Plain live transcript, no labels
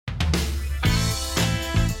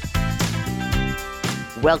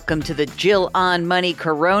Welcome to the Jill on Money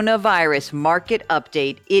Coronavirus Market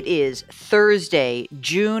Update. It is Thursday,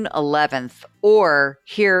 June 11th, or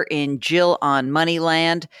here in Jill on Money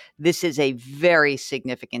Land, this is a very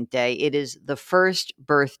significant day. It is the first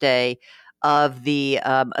birthday of the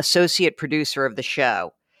associate producer of the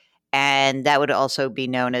show, and that would also be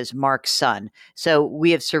known as Mark's son. So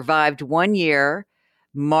we have survived 1 year.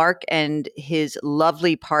 Mark and his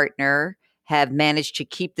lovely partner have managed to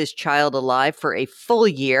keep this child alive for a full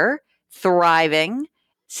year, thriving.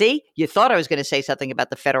 See, you thought I was going to say something about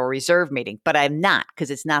the Federal Reserve meeting, but I'm not,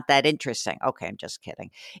 because it's not that interesting. Okay, I'm just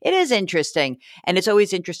kidding. It is interesting, and it's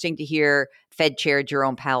always interesting to hear Fed Chair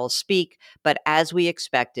Jerome Powell speak, but as we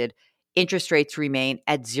expected, interest rates remain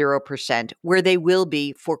at 0%, where they will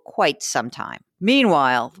be for quite some time.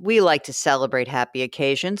 Meanwhile, we like to celebrate happy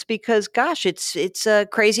occasions because, gosh, it's a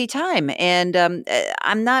crazy time. And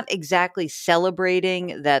I'm not exactly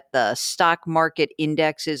celebrating that the stock market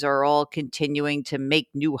indexes are all continuing to make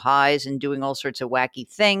new highs and doing all sorts of wacky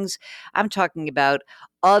things. I'm talking about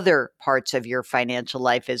other parts of your financial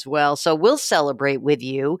life as well. So we'll celebrate with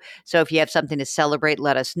you. So if you have something to celebrate,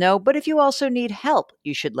 let us know. But if you also need help,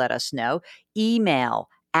 you should let us know. Email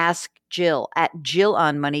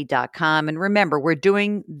askjill@jillonmoney.com. And remember, we're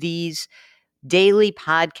doing these daily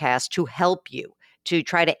podcasts to help you, to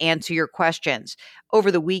try to answer your questions. Over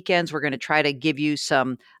the weekends, we're going to try to give you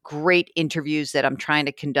some great interviews that I'm trying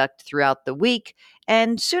to conduct throughout the week.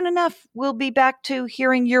 And soon enough, we'll be back to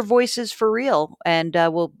hearing your voices for real. And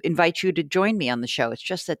we'll invite you to join me on the show. It's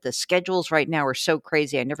just that the schedules right now are so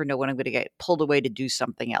crazy. I never know when I'm going to get pulled away to do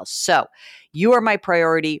something else. So you are my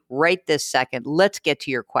priority right this second. Let's get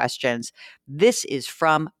to your questions. This is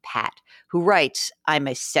from Pat, who writes, I'm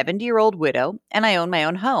a 70-year-old widow and I own my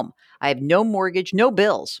own home. I have no mortgage, no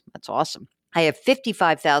bills. That's awesome. I have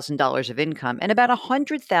 $55,000 of income and about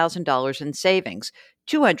 $100,000 in savings,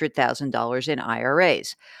 $200,000 in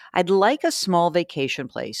IRAs. I'd like a small vacation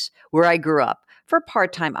place where I grew up for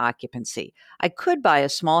part-time occupancy. I could buy a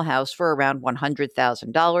small house for around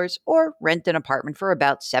 $100,000 or rent an apartment for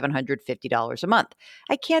about $750 a month.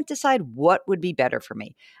 I can't decide what would be better for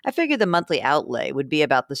me. I figure the monthly outlay would be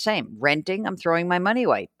about the same. Renting, I'm throwing my money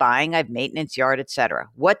away. Buying, I've maintenance, yard, etc.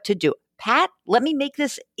 What to do? Pat, let me make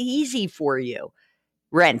this easy for you.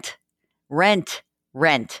 Rent, rent,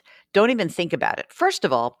 rent. Don't even think about it. First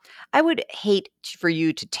of all, I would hate for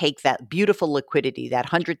you to take that beautiful liquidity, that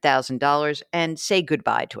 $100,000, and say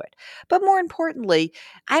goodbye to it. But more importantly,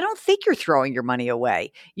 I don't think you're throwing your money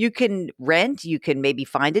away. You can rent, you can maybe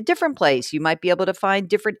find a different place. You might be able to find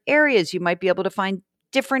different areas. You might be able to find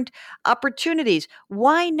different opportunities.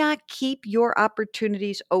 Why not keep your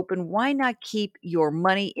opportunities open? Why not keep your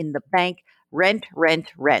money in the bank? Rent,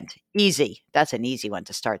 rent, rent. Easy. That's an easy one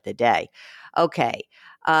to start the day. Okay.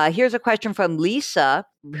 Here's a question from Lisa,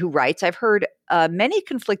 who writes, I've heard many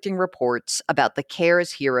conflicting reports about the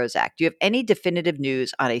CARES Heroes Act. Do you have any definitive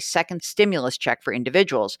news on a second stimulus check for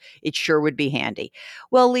individuals? It sure would be handy.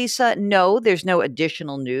 Well, Lisa, no, there's no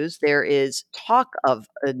additional news. There is talk of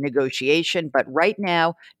a negotiation, but right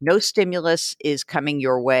now, no stimulus is coming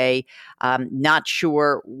your way. Not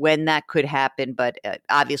sure when that could happen, but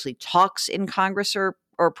obviously talks in Congress are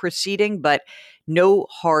proceeding, but no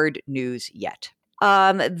hard news yet.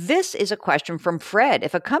 This is a question from Fred.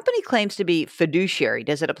 If a company claims to be fiduciary,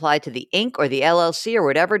 does it apply to the Inc. or the LLC or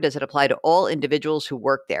whatever? Does it apply to all individuals who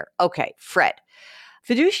work there? Okay, Fred.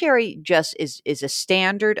 Fiduciary just is a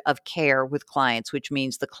standard of care with clients, which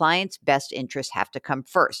means the client's best interests have to come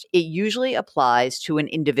first. It usually applies to an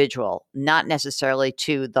individual, not necessarily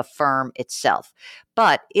to the firm itself.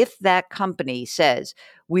 But if that company says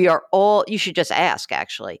we are all, you should just ask,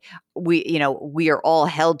 actually, we are all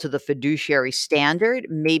held to the fiduciary standard.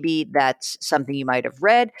 Maybe that's something you might have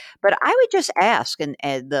read, but I would just ask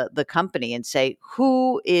the company and say,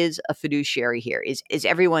 who is a fiduciary here? Is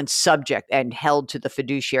everyone subject and held to the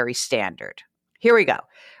fiduciary standard? Here we go.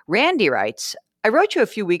 Randy writes, I wrote you a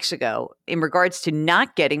few weeks ago in regards to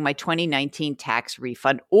not getting my 2019 tax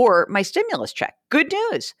refund or my stimulus check. Good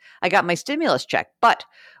news. I got my stimulus check, but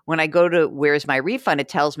when I go to where's my refund, it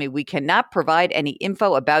tells me we cannot provide any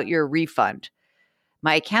info about your refund.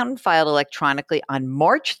 My accountant filed electronically on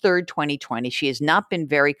March 3rd, 2020. She has not been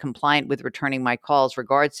very compliant with returning my calls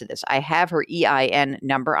regards to this. I have her EIN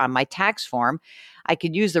number on my tax form. I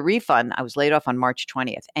could use the refund. I was laid off on March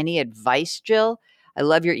 20th. Any advice, Jill? I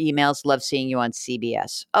love your emails. Love seeing you on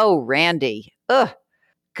CBS. Oh, Randy. Ugh.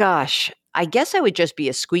 Gosh, I guess I would just be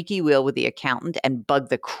a squeaky wheel with the accountant and bug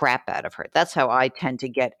the crap out of her. That's how I tend to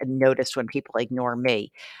get noticed when people ignore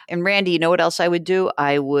me. And Randy, you know what else I would do?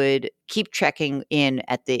 I would keep checking in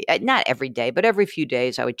at not every day, but every few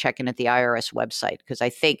days, I would check in at the IRS website because I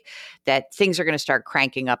think that things are going to start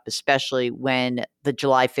cranking up, especially when the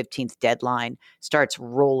July 15th deadline starts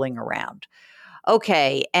rolling around.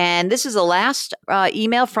 Okay, and this is the last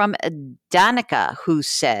email from Danica, who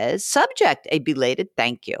says, subject, a belated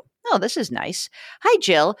thank you. Oh, this is nice. Hi,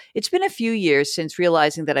 Jill. It's been a few years since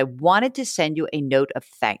realizing that I wanted to send you a note of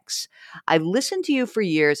thanks. I've listened to you for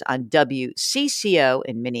years on WCCO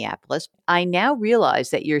in Minneapolis. I now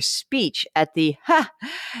realize that your speech at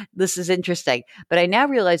this is interesting, but I now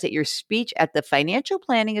realize that your speech at the Financial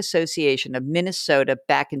Planning Association of Minnesota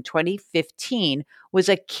back in 2015 was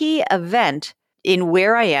a key event in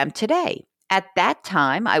where I am today. At that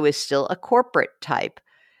time, I was still a corporate type,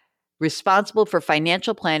 responsible for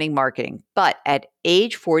financial planning marketing. But at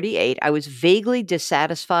age 48, I was vaguely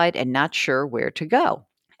dissatisfied and not sure where to go.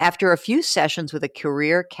 After a few sessions with a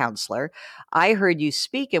career counselor, I heard you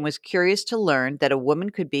speak and was curious to learn that a woman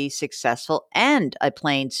could be successful and a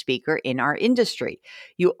plain speaker in our industry.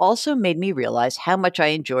 You also made me realize how much I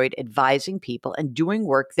enjoyed advising people and doing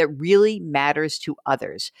work that really matters to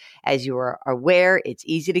others. As you are aware, it's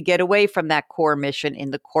easy to get away from that core mission in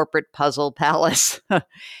the corporate puzzle palace.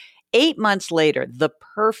 8 months later, the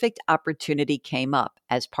perfect opportunity came up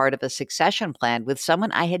as part of a succession plan with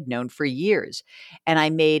someone I had known for years. And I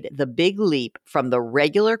made the big leap from the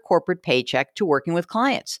regular corporate paycheck to working with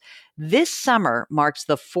clients. This summer marks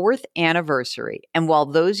the 4th anniversary. And while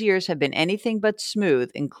those years have been anything but smooth,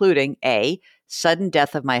 including A, sudden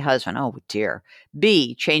death of my husband, oh dear,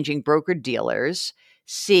 B, changing broker dealers,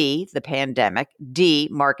 C, the pandemic, D,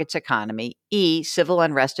 markets economy, E, civil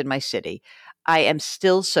unrest in my city, I am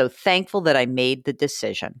still so thankful that I made the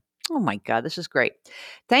decision. Oh my God, this is great.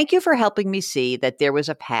 Thank you for helping me see that there was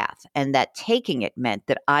a path and that taking it meant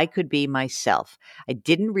that I could be myself. I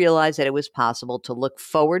didn't realize that it was possible to look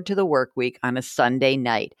forward to the work week on a Sunday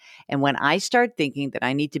night. And when I start thinking that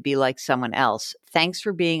I need to be like someone else, thanks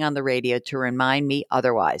for being on the radio to remind me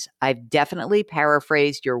otherwise. I've definitely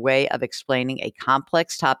paraphrased your way of explaining a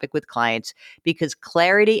complex topic with clients because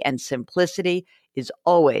clarity and simplicity is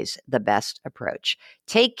always the best approach.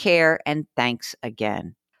 Take care and thanks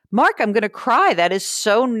again. Mark, I'm going to cry. That is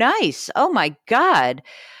so nice. Oh my God.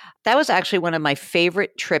 That was actually one of my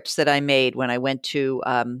favorite trips that I made when I went to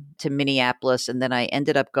Minneapolis. And then I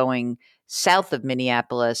ended up going south of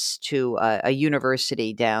Minneapolis to a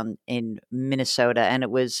university down in Minnesota. And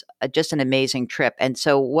it was just an amazing trip. And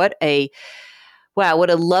so wow, what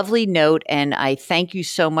a lovely note. And I thank you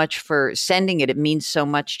so much for sending it. It means so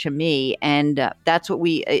much to me. And that's what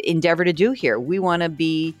we endeavor to do here. We want to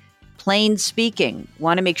be plain speaking,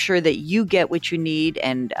 want to make sure that you get what you need.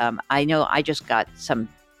 And I know I just got some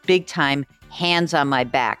big time hands on my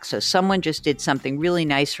back. So someone just did something really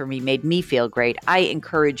nice for me, made me feel great. I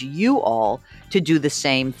encourage you all to do the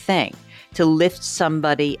same thing, to lift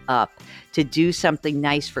somebody up, to do something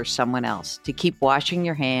nice for someone else, to keep washing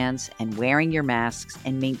your hands and wearing your masks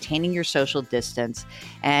and maintaining your social distance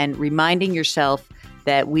and reminding yourself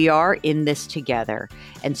that we are in this together.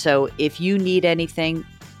 And so if you need anything,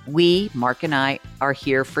 Mark and I, are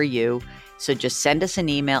here for you. So just send us an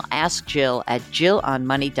email, ask Jill at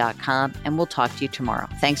jillonmoney.com, and we'll talk to you tomorrow.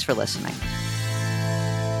 Thanks for listening.